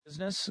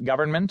Business,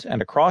 government, and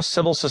across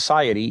civil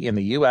society in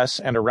the U.S.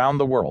 and around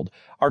the world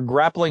are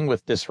grappling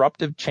with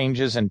disruptive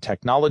changes in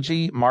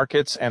technology,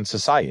 markets, and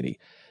society,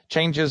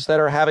 changes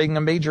that are having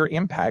a major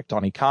impact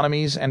on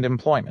economies and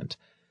employment.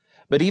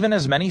 But even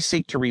as many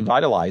seek to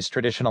revitalize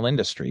traditional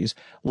industries,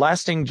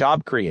 lasting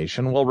job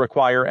creation will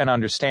require an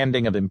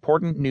understanding of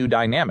important new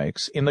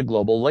dynamics in the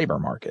global labor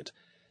market.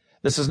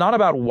 This is not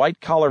about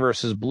white-collar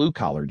versus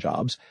blue-collar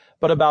jobs,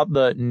 but about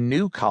the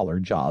new-collar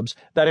jobs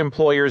that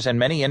employers in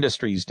many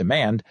industries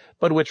demand,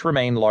 but which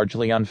remain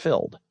largely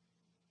unfilled.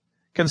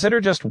 Consider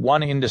just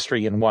one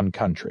industry in one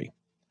country.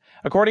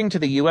 According to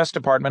the U.S.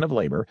 Department of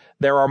Labor,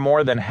 there are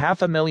more than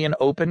 500,000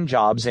 open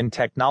jobs in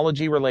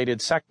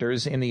technology-related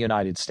sectors in the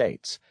United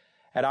States.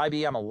 At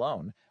IBM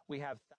alone, we have